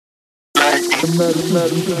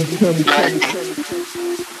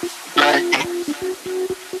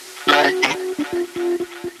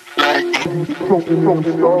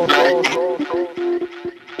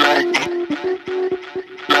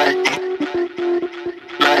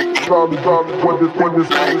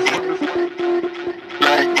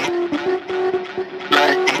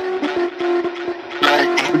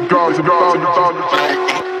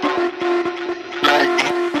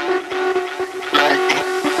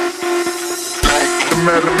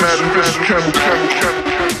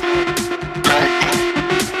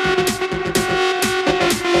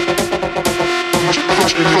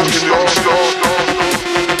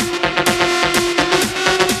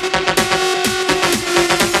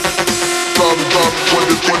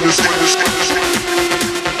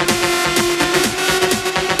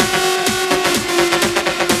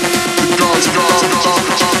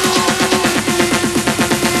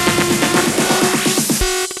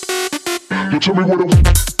Tell me what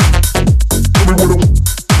I'm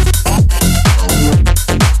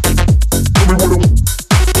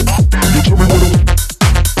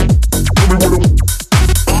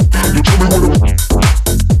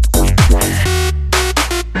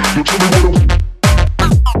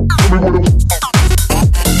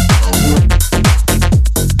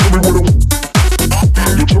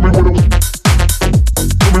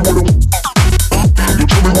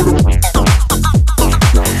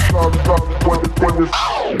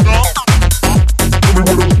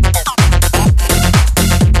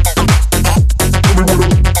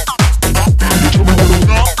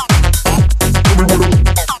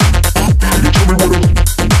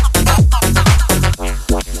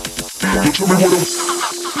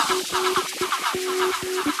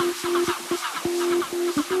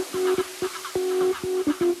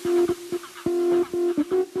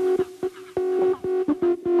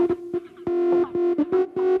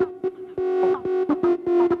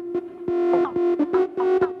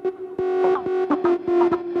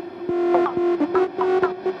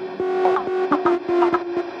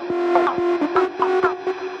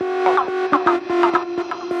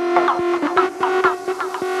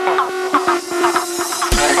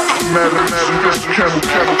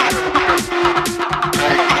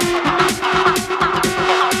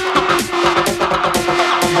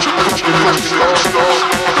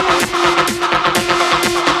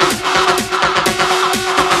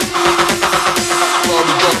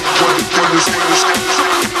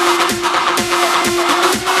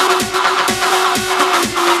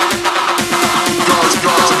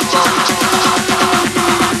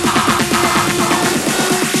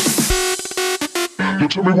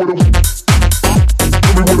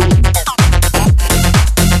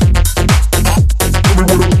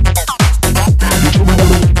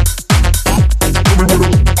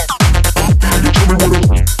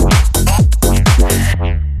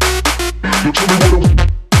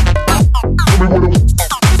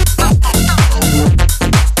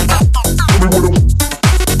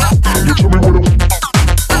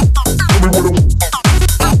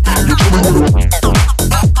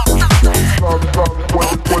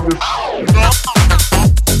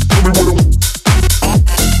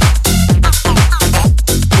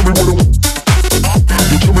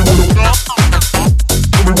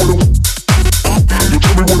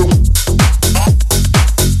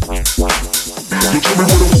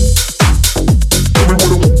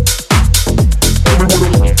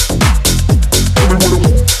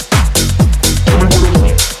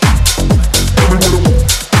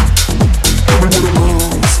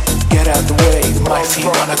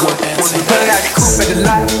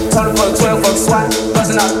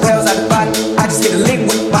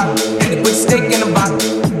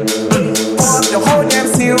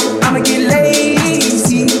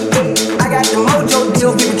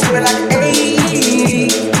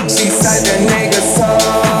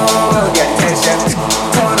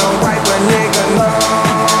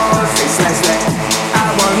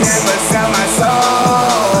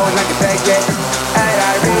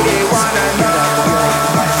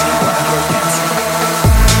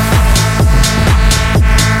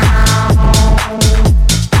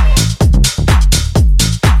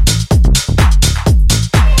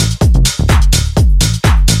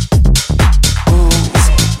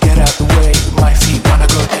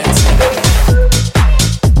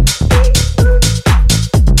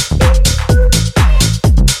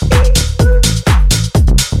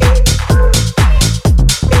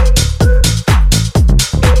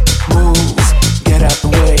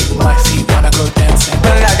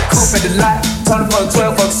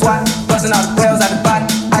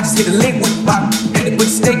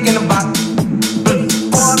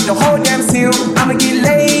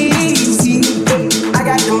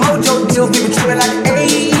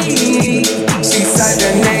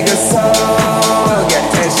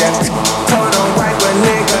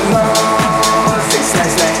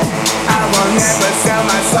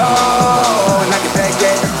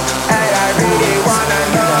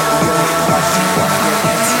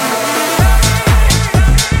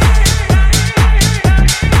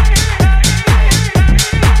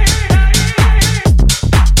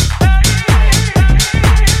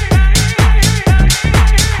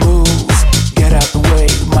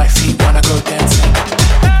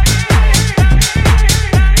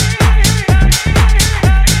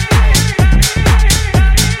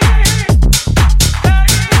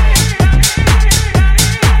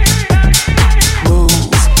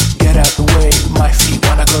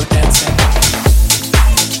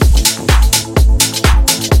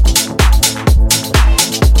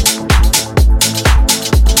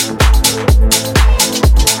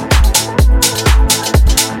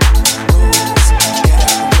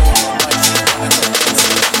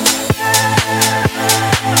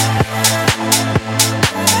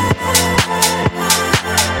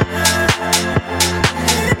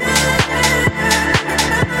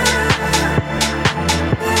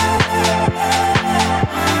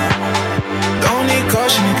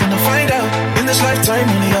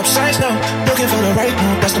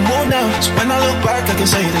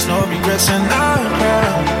no regrets, and I'm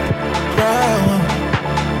proud, proud,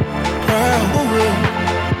 proud,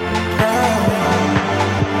 proud.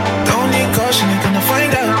 Don't need caution, you're gonna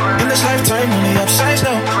find out. In this lifetime, only upsides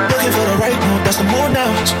now. Looking for the right move, that's the mood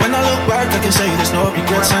now. So when I look back, I can say there's no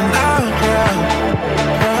regrets, and I'm proud,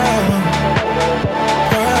 proud,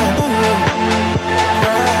 proud, proud.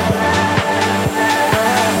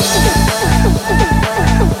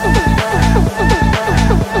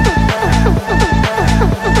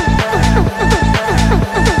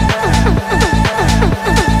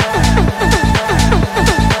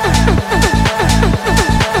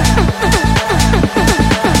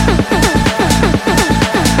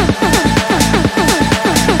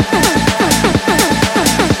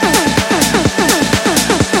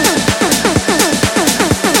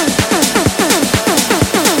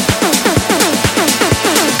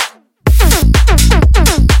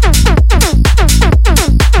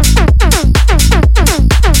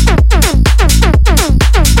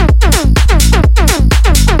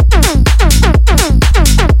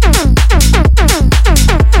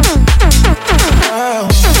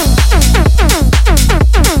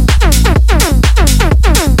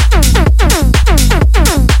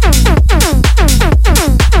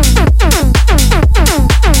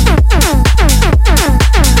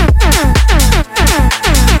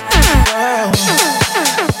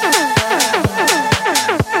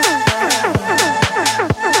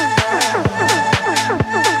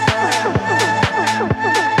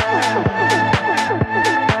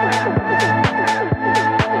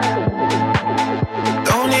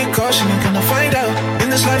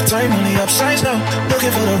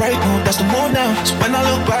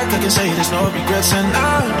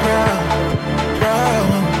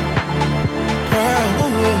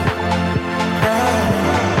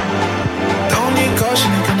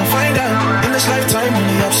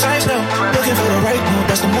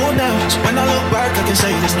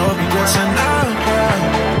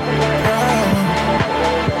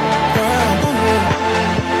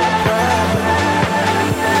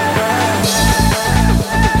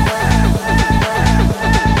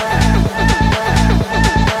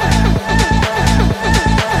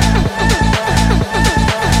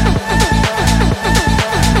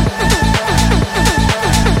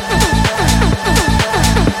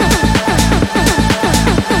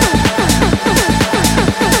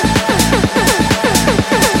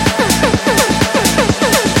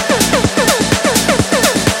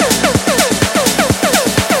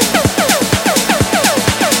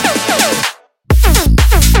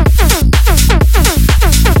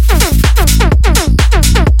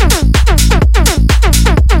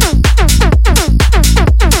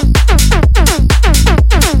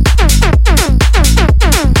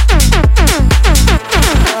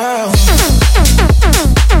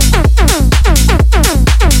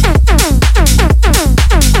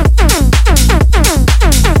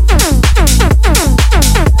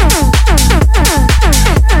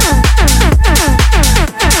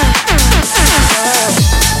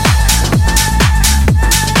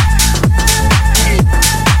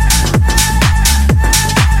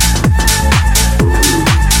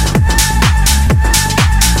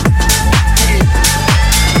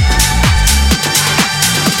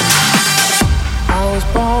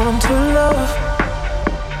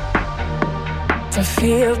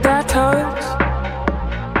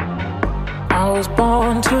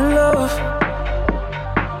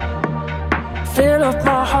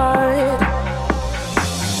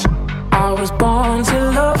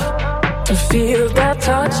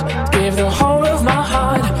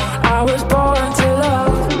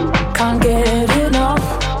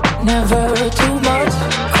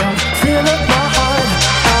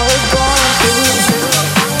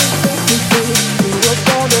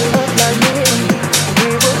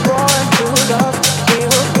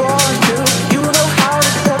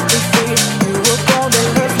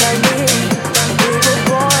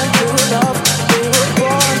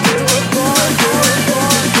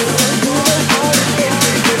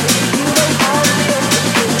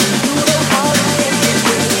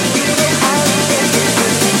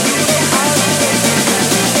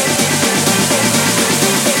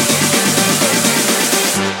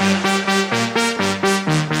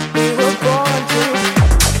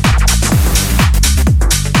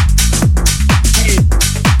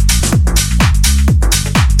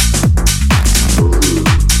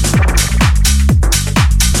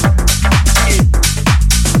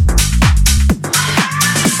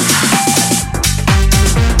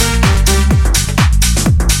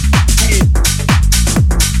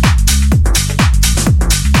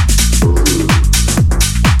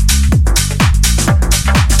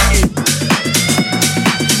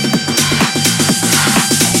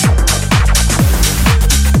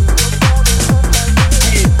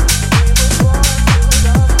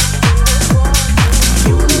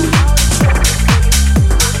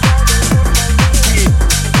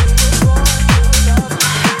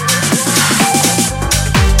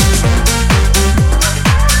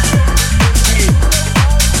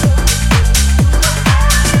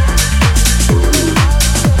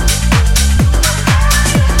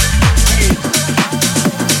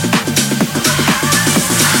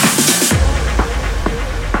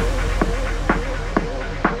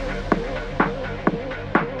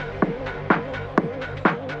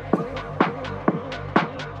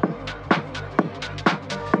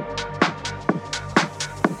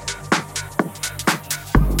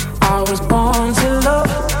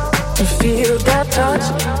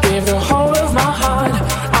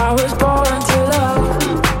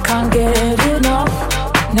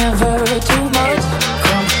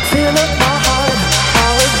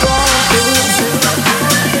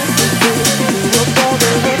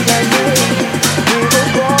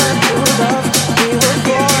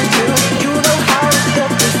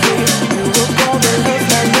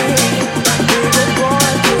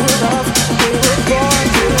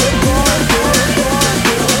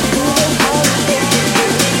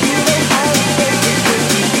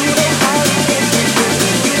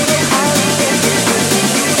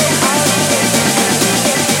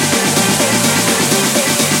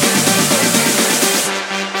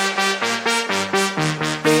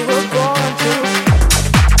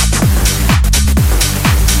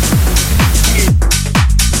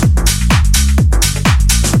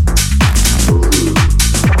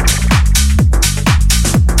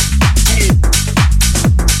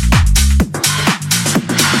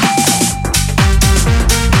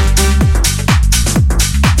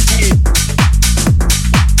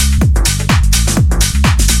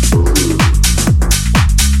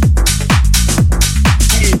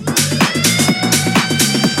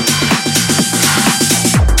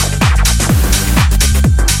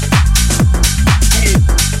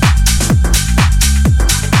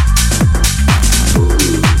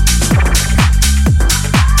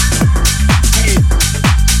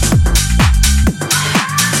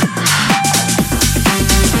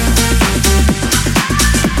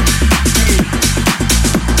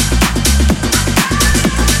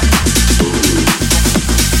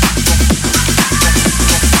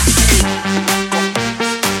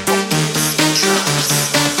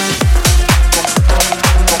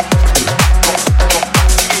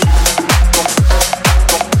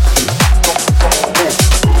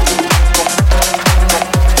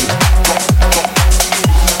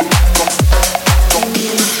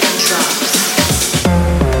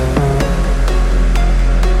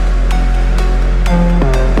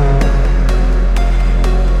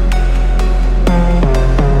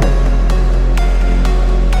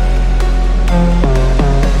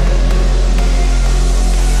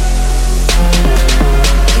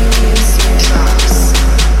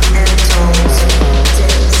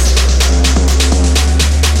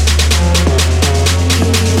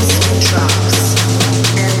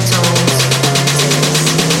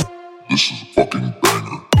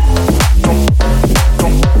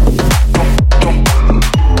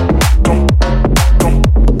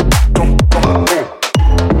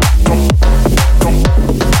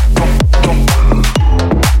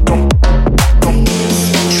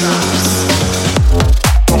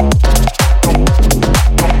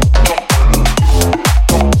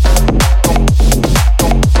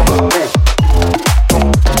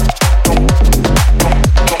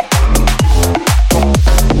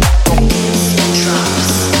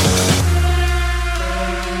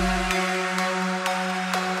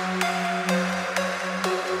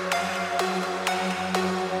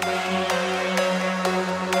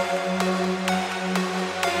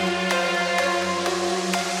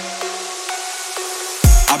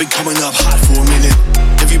 been coming up hot for a minute.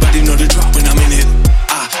 Everybody know the drop when I'm in it.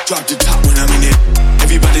 I drop the top when I'm in it.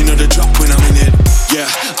 Everybody know the drop when I'm in it. Yeah,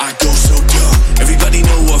 I go so dumb. Everybody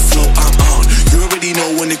know what flow I'm on. You already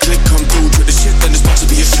know when the click come through. To the shit, then it's about to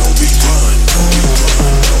be a show. We run.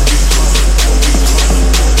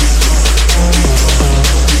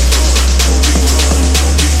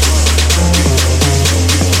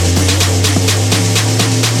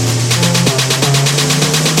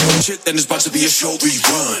 Shit, then it's about to be a show. We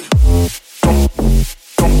run.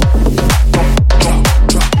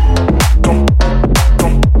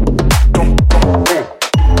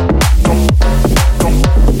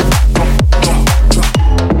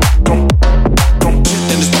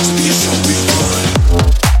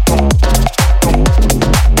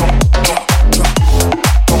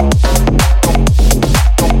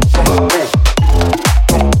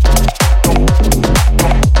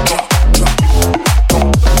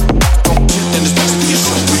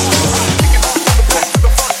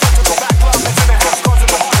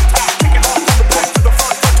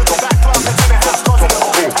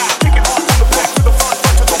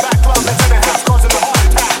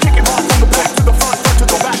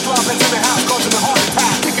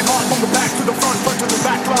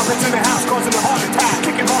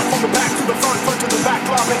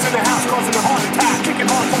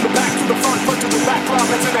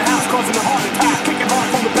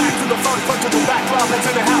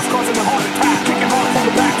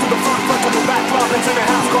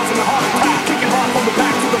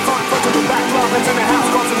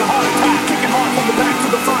 Causing a heart attack.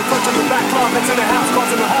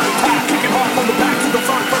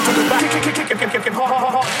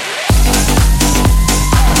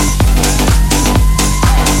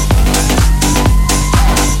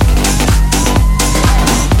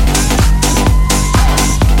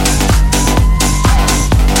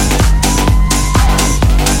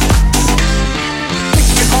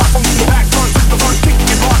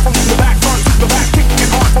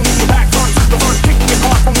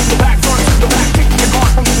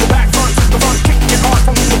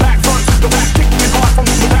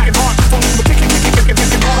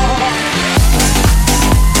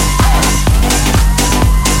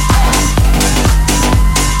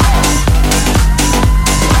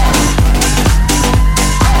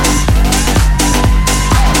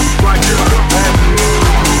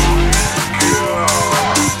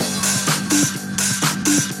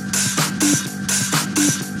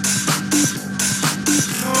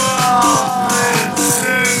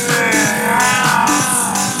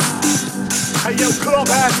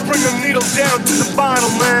 bring the needle down to the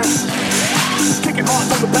vinyl, man. Kicking hard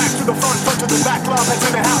from the back to the front to the back, club heads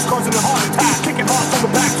in the house causing a heart attack. Kicking hard from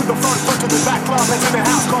the back to the front to the back, club heads in the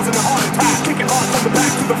house causing a heart attack. Kicking hard from the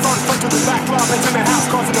back to the front to the back, club heads in the house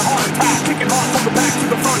causing a heart attack. Kicking hard from the back to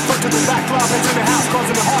the front to the back, club heads in the house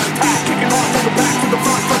causing a heart attack. Kicking hard from the back to the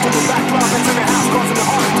front to the back, club heads in the house causing a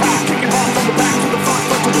heart attack. Kicking hard from the back to the front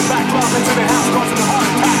to the back, club heads in the house causing a heart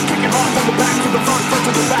attack. Kicking hard from the back to the front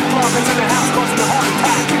to the back, club heads in the house causing a heart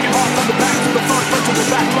attack. Kicking hard from the back to the front to the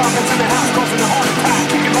back, club heads in the house causing a heart attack.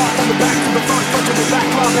 Kicking hard from the back to the front to the back,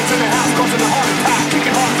 club heads in the house causing a heart attack.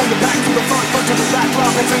 Kicking hard from the back to the front to the back,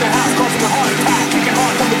 club heads in the house causing a heart attack. Kicking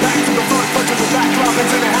hard from the back to the front to the back, club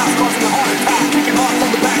heads in the house causing a heart attack. Kicking hard from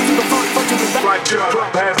the back to the front to the back. Right,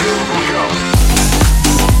 club heads, here we go.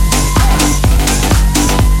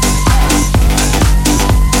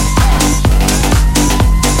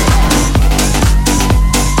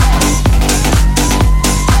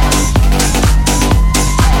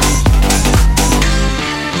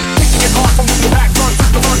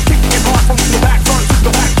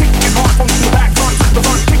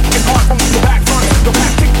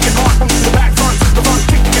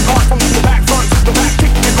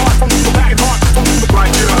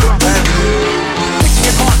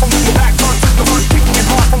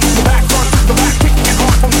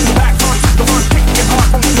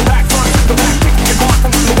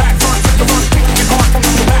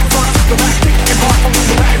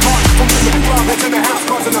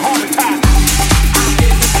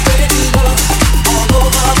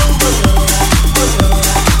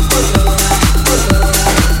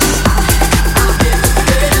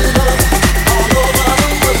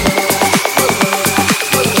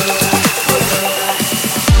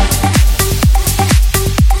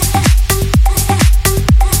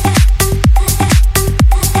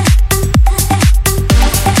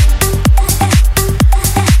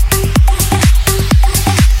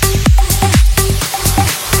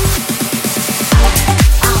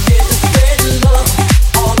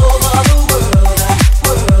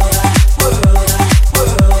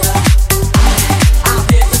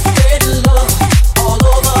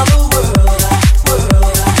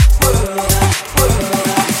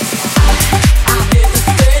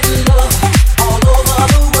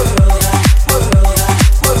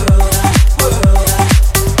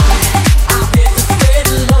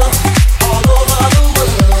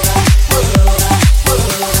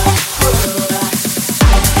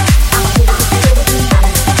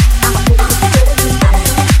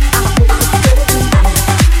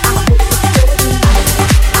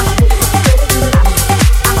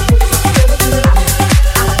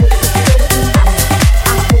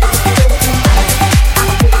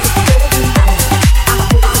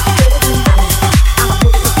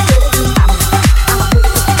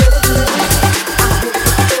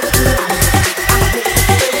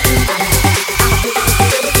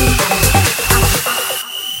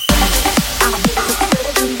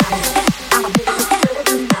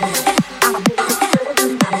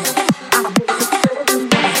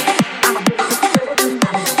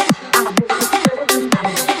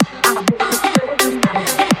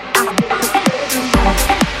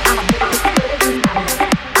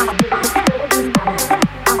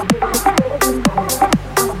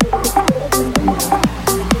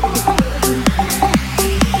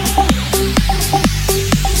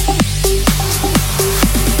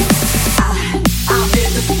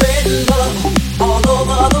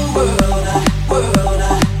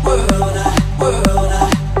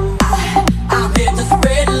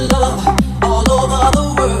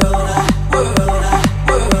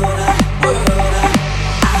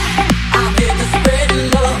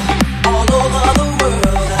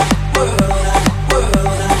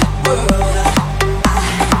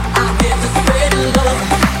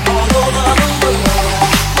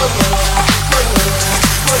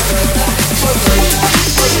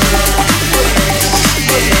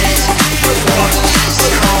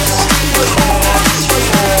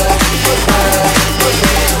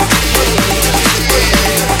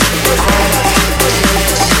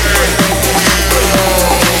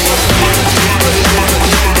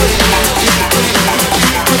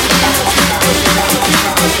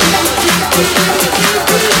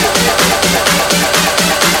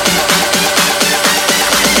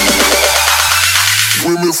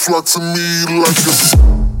 flock to me like a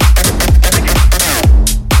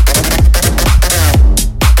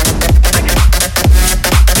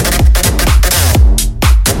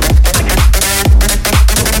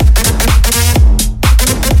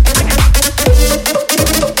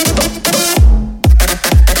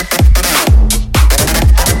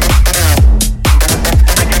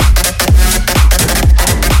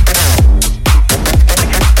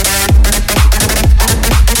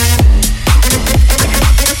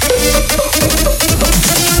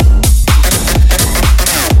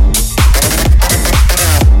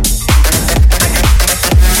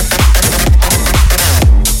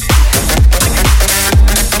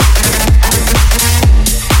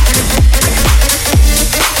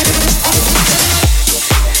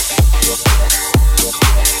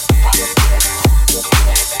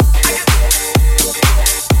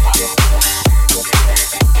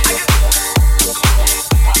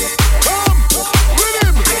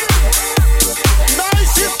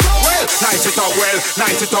nice it up well,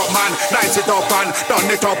 nice it up man, nice it up and done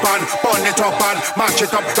it up and burn it up and mash it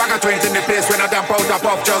up. Ragga twins in the place when I damn powder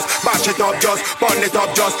puff, just mash it up, just burn it up,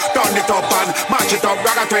 just done it up and mash it up.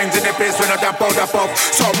 Ragga twins in the place when I damn powder puff.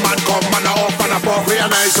 Some man come man a up and above. We a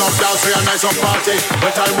nice up dance, we a nice up party.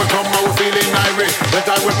 When time we come, man we feeling irate. When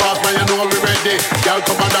time we pass, man you know we ready. Girl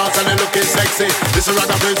come and dance and they looking sexy. This is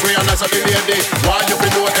Ragga twins, we a nice up the lady. Why you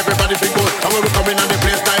feel know everybody feel good? And when we come in and the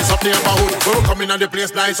place nice up neighborhood. When we come in and the place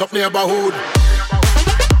nice up neighborhood.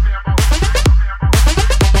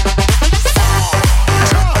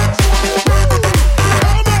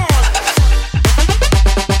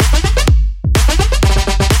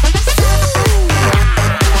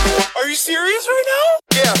 Are you serious right now?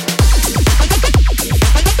 Yeah.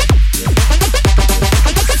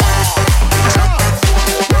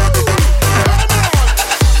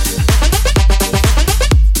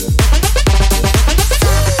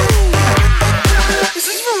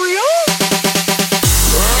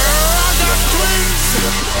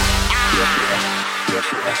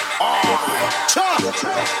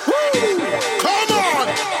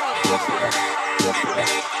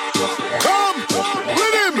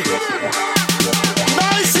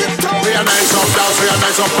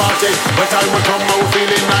 Party. When time we come, man, we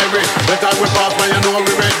feeling irate. When time we pass, man, you know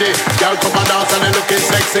we ready. Girl come and dance and they looking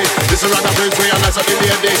sexy. This is Ragga twins, we are nice up the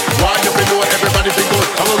lady. Why you feel know everybody feel good?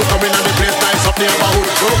 And when we come in and the place nice up neighborhood.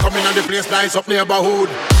 When we come in and the place nice up neighborhood.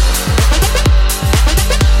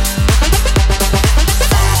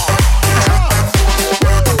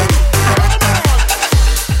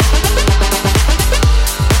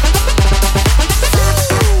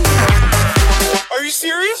 Are you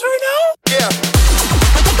serious right now? Yeah.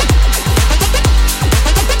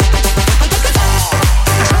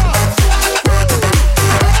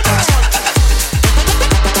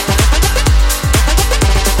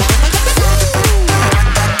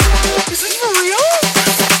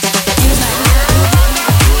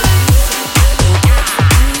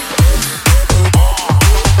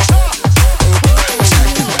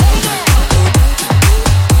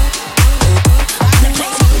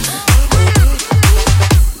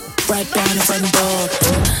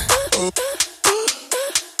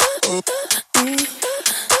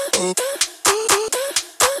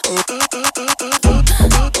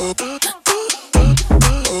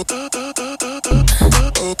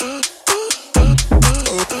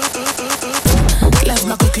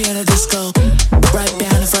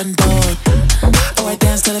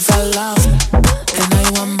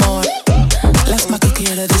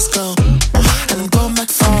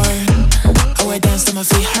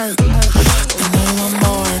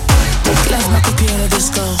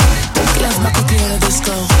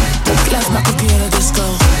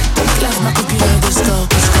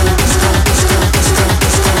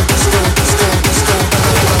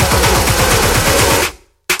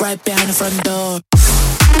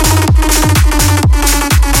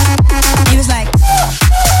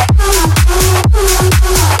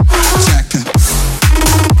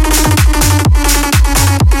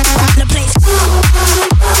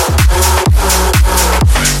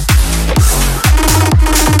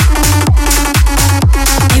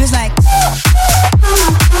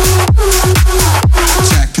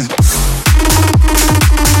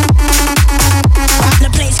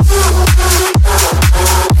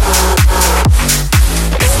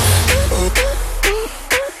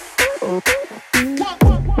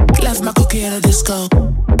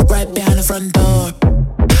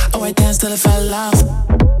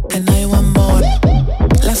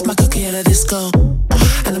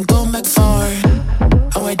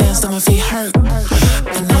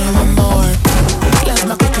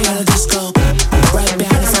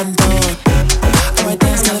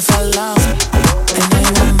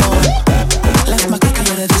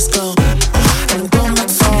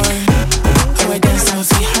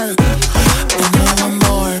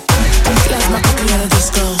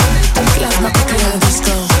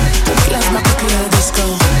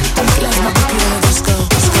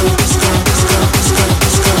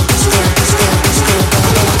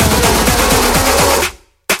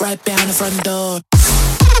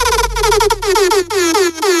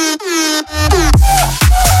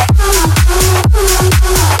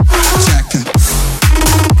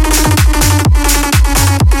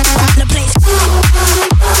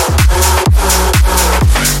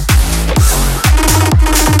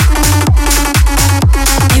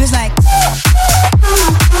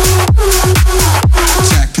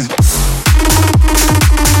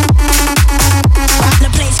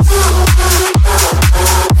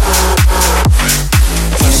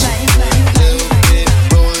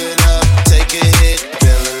 Take it.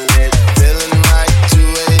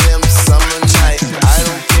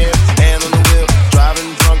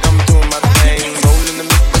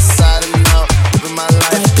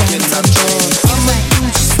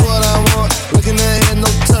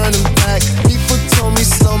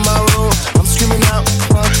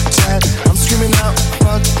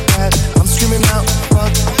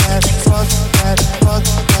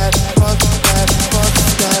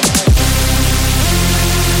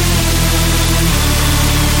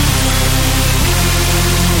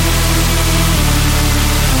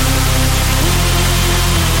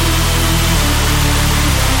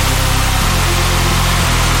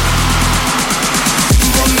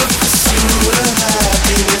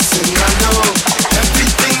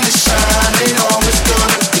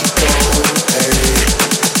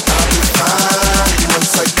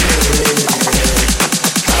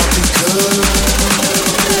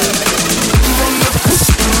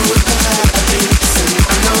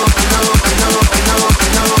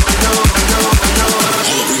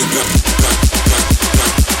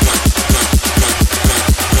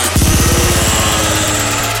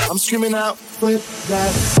 screaming out, flip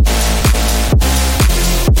that.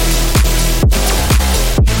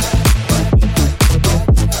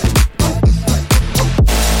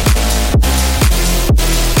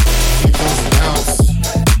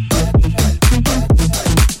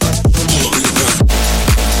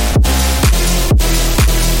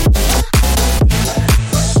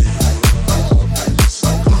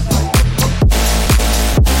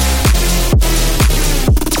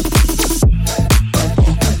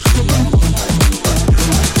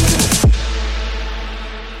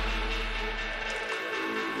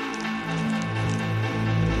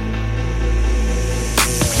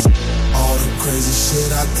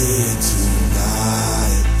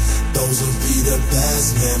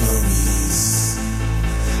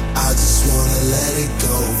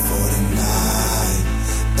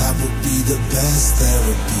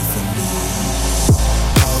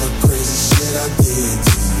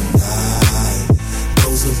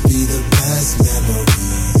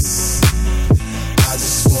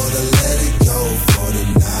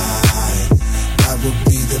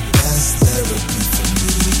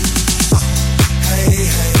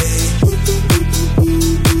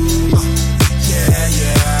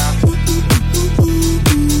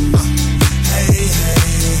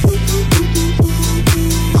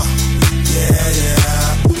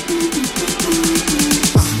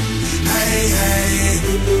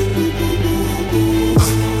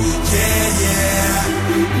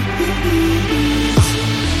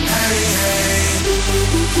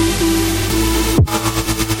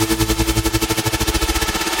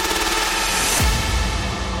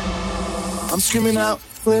 Screaming out,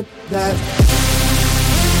 flip that.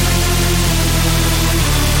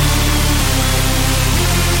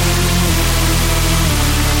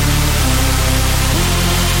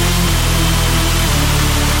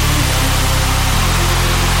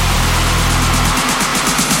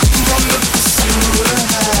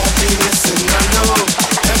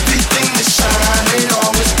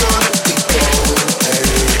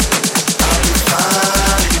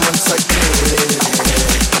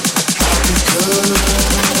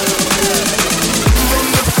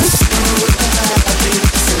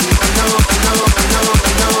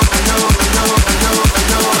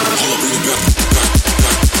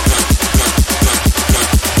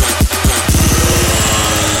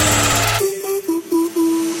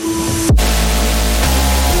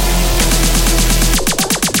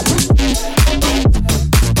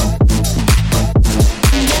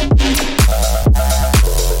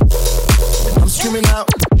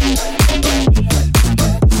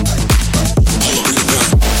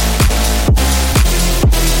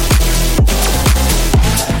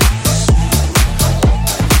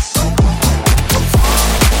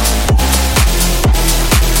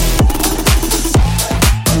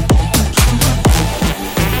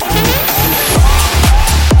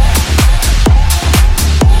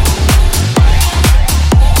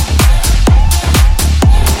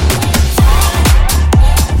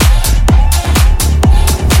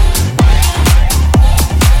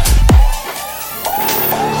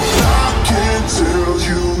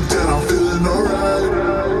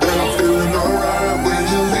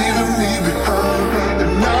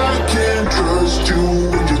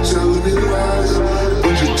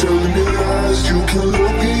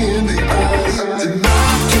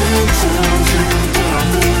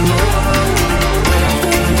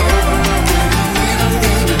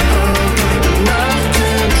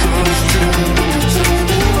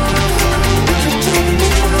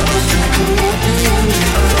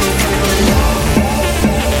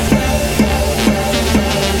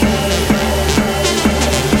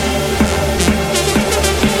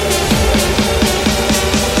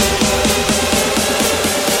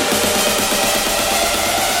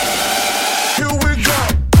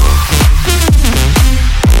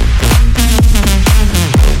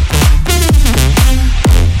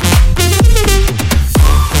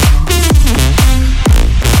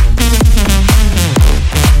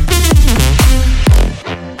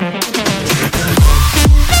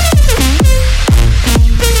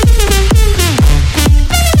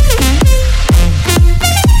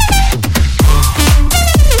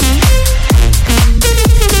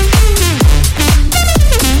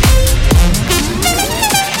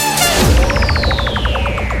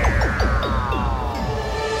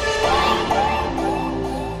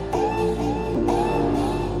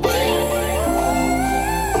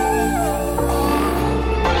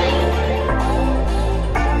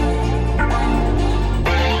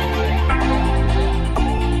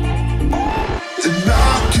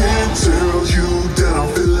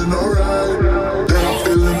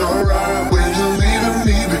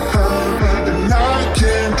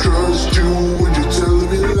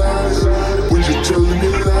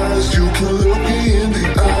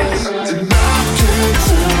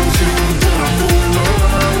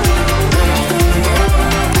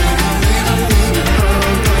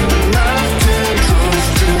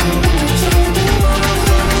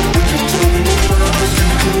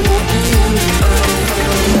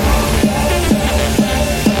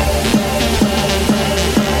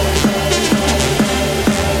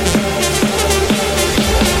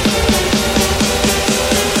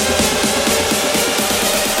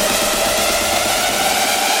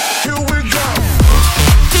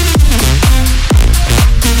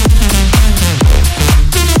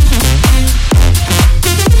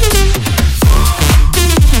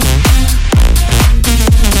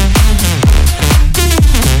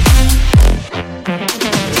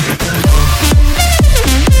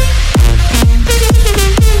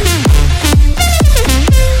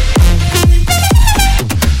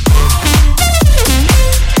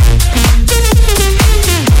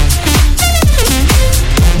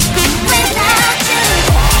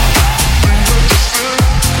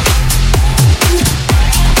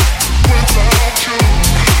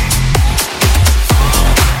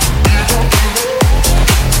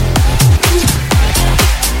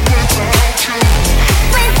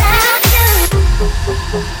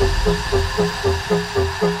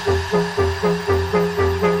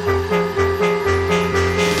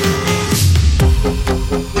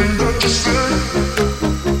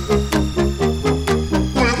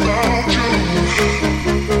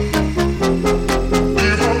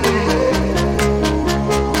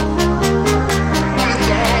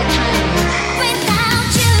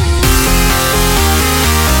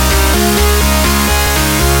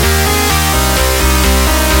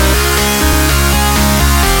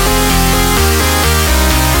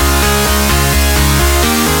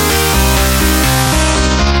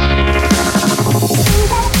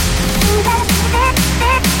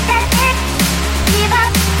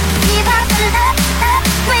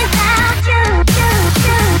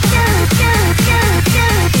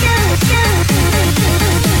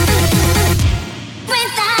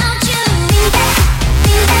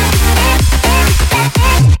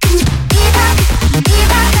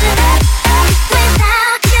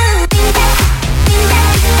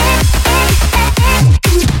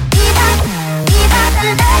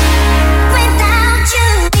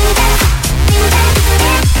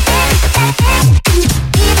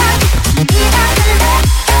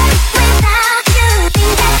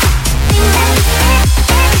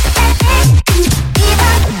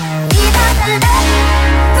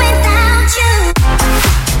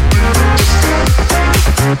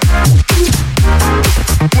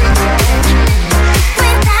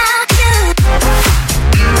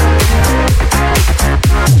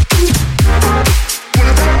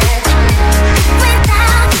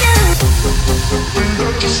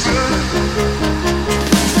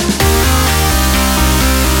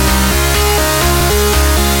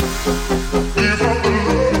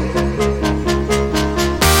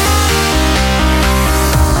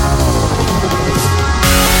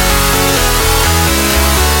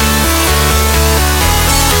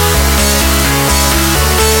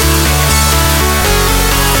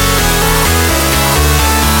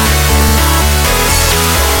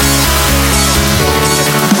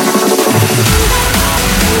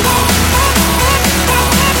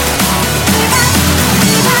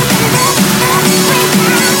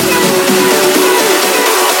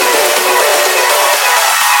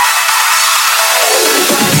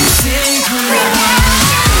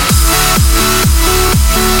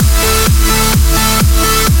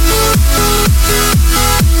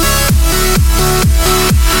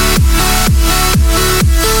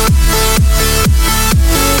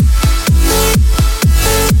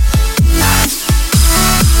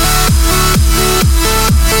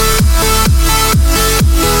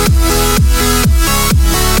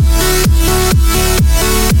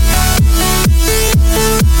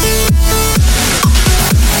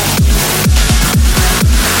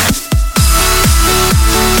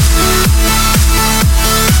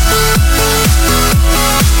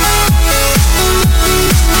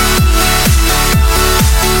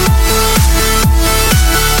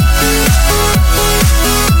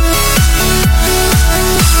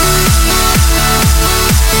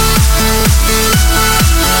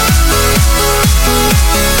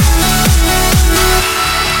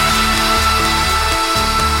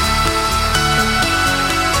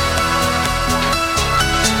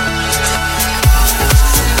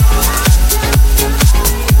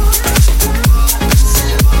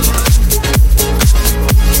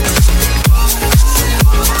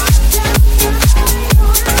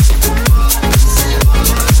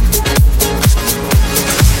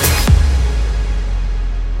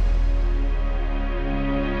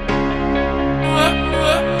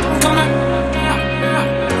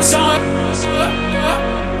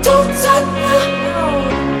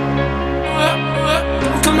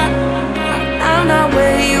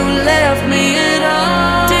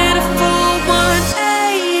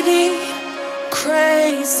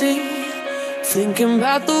 Thinking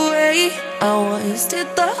about the way I was. Did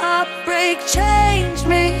the heartbreak change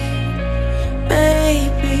me?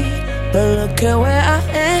 Maybe, but look at where I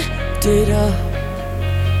ended up.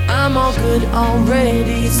 I'm all good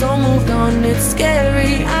already, so moved on, it's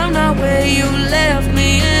scary. I'm not where you left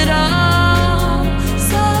me at all.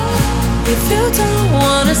 So, if you don't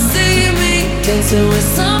wanna see me dancing with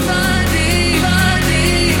somebody,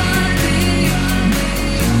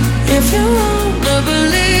 if you wanna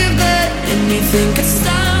believe that anything can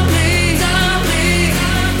stop me,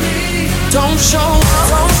 don't show up,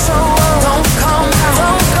 don't come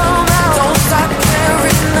out, don't stop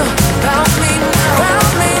caring about me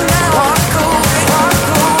now, walk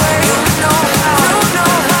away, you know how,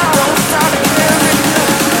 don't stop caring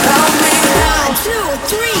about me now. 1, 2,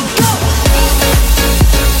 3, go!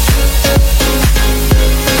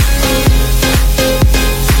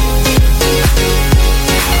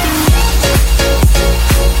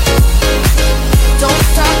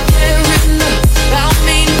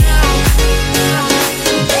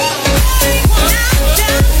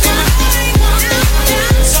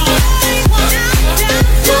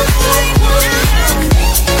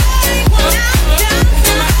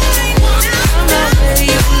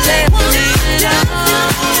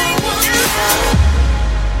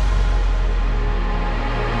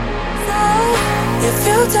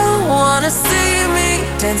 don't wanna see me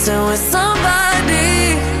dancing with somebody,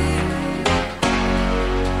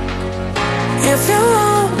 if you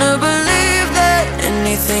wanna believe that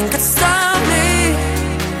anything could stop me,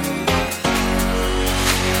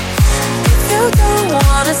 if you don't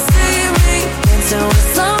wanna see me dancing with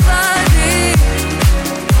somebody,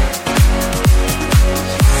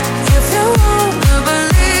 if you wanna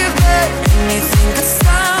believe that anything could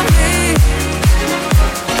stop me,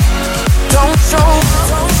 don't show up,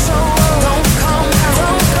 don't show up, don't come out,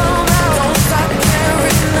 don't come out, don't stop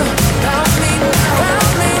caring about me now,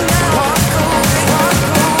 about me now. Walk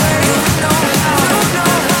away, you know how,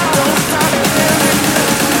 don't stop caring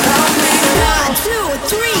about me now. 1, 2,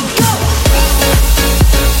 3, go.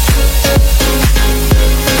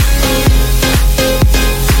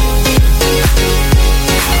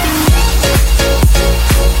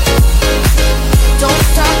 Don't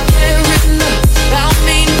stop caring about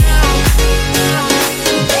me now.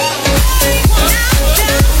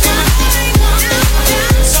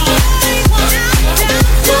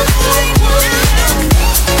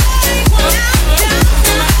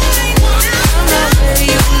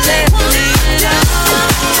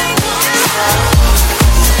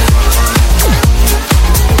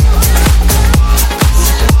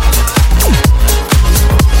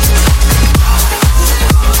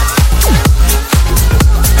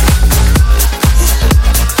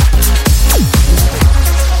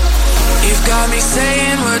 You've got me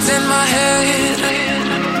saying words in my head,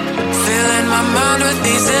 filling my mind with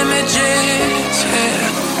these images,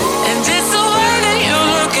 yeah. And it's the way that you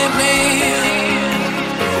look at me,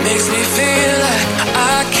 makes me feel like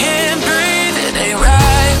I can't breathe. It ain't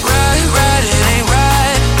right, right, right. It ain't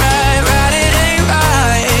right, right, right. It ain't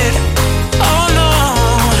right. Oh no,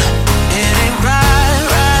 it ain't right,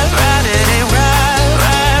 right, right. It ain't right,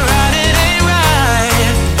 right, right. It ain't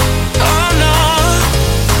right. Oh no.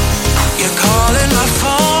 You're calling my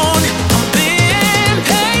phone, I'm being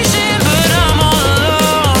patient, but I'm all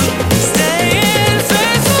alone. Staying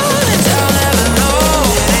faithful and I'll never know.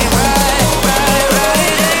 It ain't right, right, right,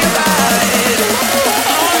 it ain't right.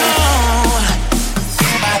 Oh no.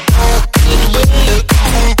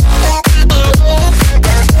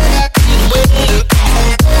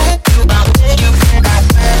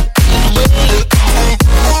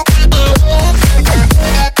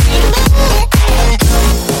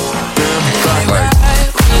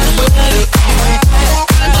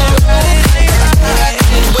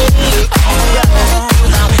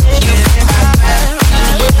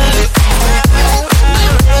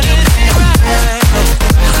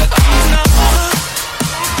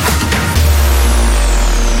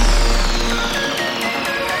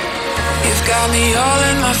 You've got me all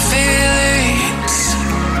in my feelings,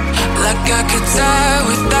 like I could die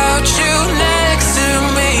without you next to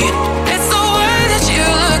me. It's the way that you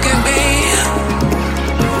look at me,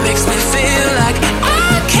 makes me feel like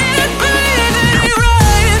I can't breathe. It ain't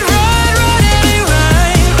right, right, right. It ain't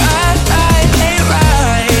right, right, right. It ain't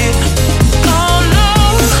right. Oh no,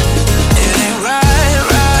 it ain't right,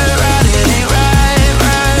 right, right. It ain't right,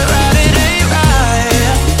 right, right. It ain't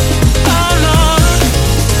right. Oh no.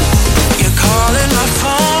 You're calling my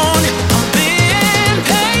phone, I'm being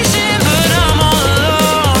patient, but I'm all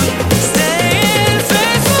alone. Staying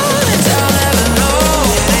faithful and I'll never know.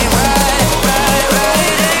 It ain't right, right, right.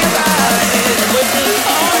 It ain't right.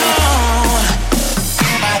 Oh no.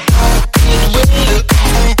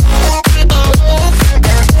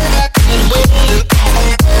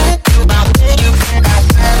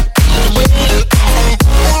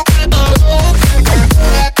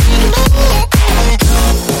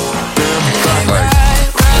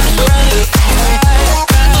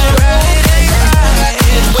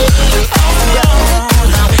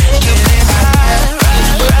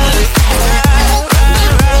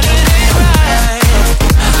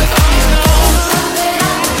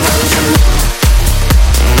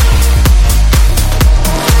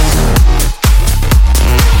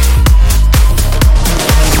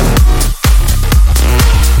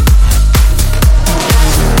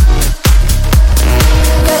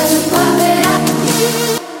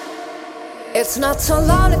 It's not so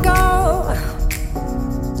long ago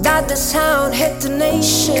that the sound hit the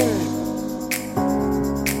nation.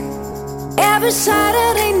 Every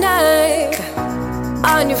Saturday night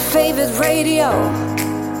on your favorite radio,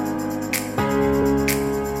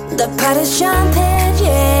 the party's jumping,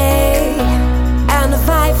 yeah, and the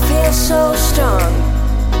vibe feels so strong.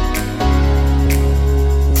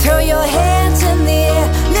 Throw your hands in the air,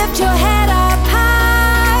 lift your head up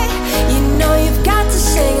high. You know you've got to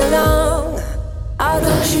sing along. Oh,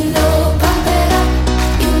 don't you know, pump it up.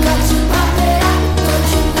 You got to pump it up. Don't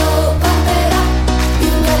you know, pump it up.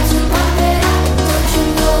 You got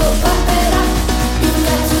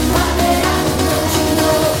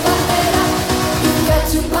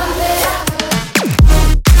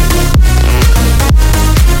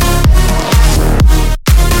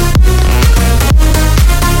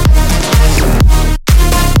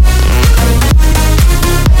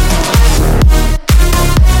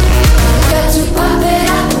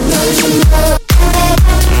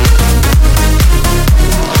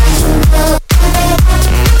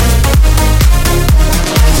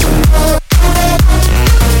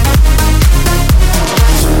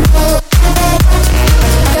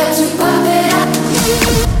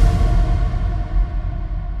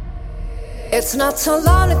not so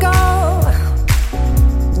long ago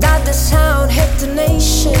that the sound hit the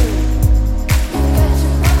nation.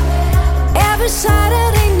 Every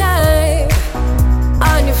Saturday night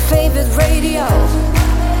on your favorite radio,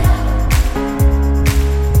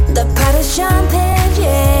 the party's jumping,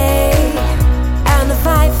 yeah, and the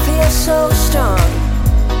vibe feels so strong.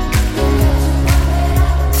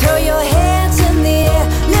 Throw your hands in the air,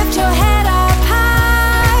 lift your head up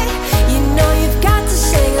high. You know you've got to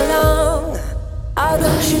sing along. Oh,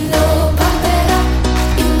 don't you know, pump it up.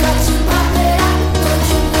 You got to pump it up. Don't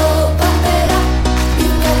you know, pump it up. You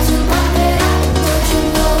got to pump it up. Don't you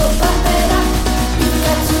know, pump it up. You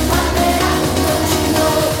got to pump it up. Don't you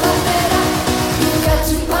know, pump it up. You got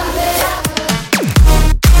to pump it up. It's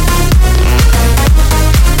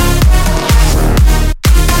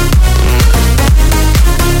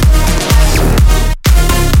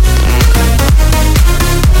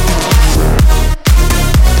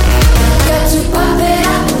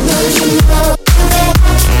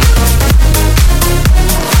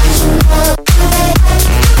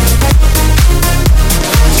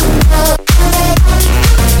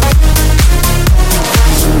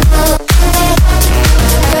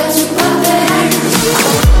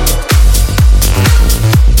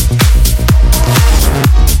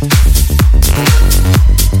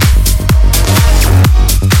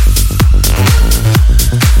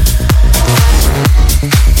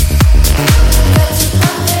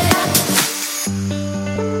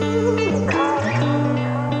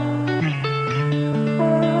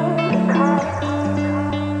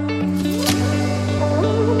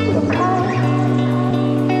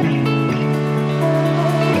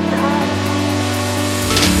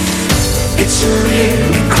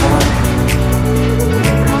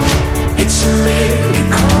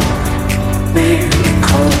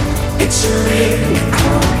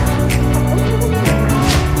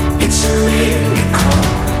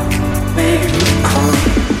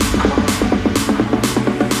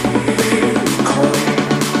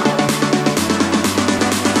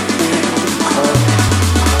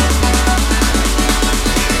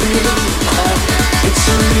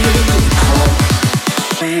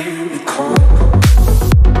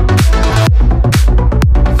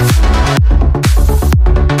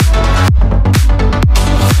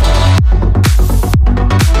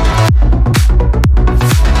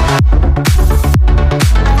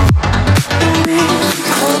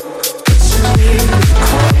a miracle.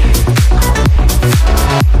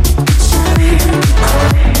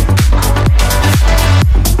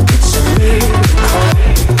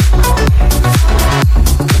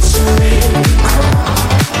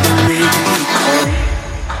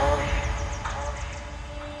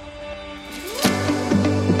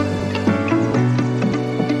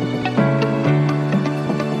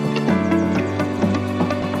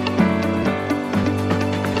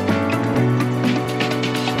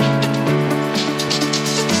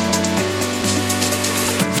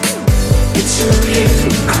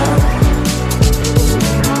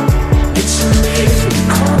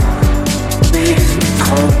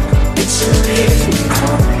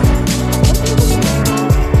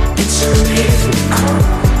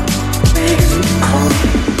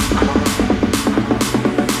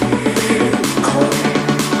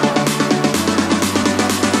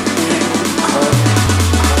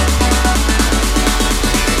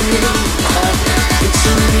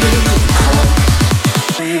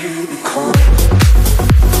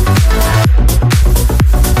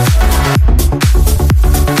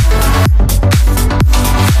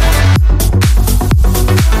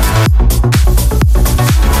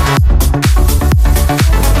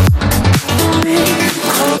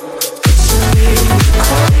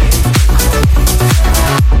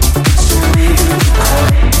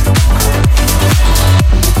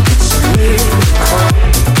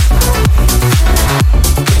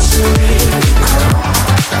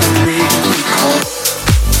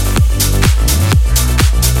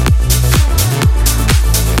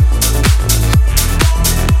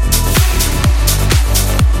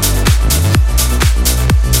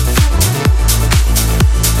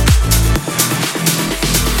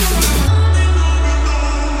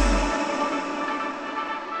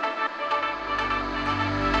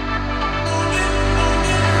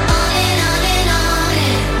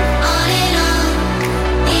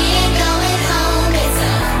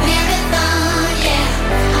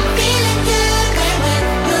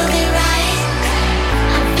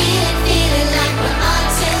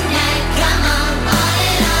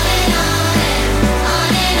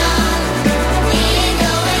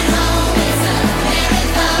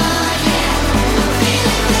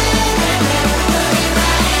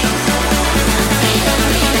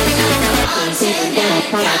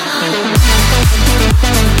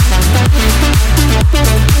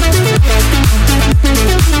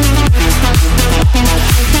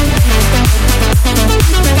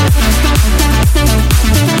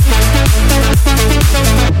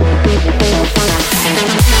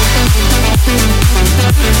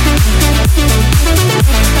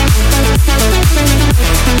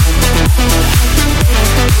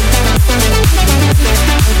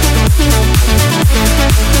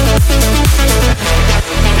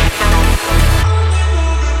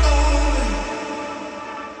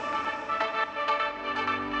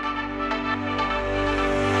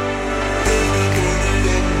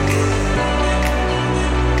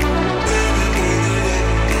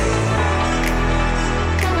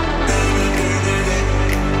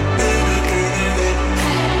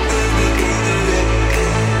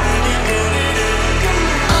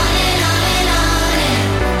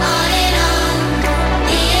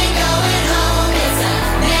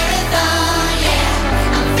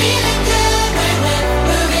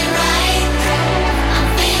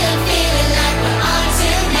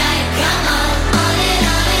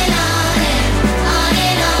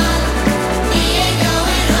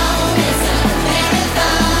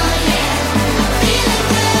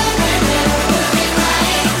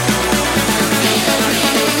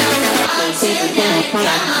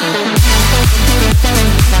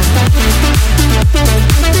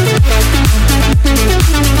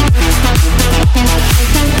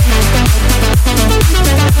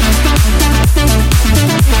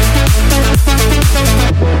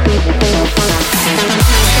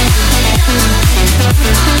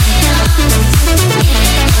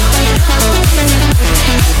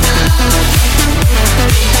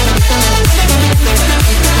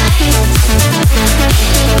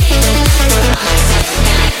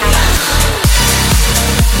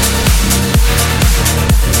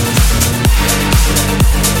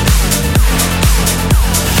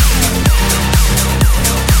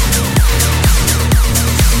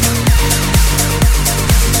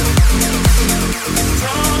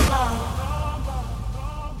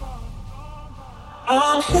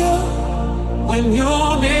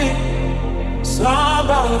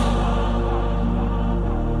 somebody.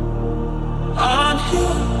 I'm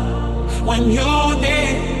here when you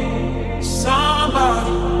need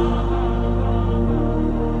somebody.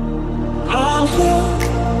 I'm here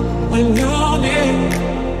when you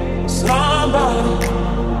need somebody.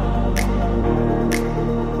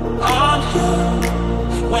 I'm here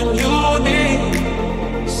when you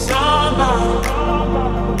need somebody.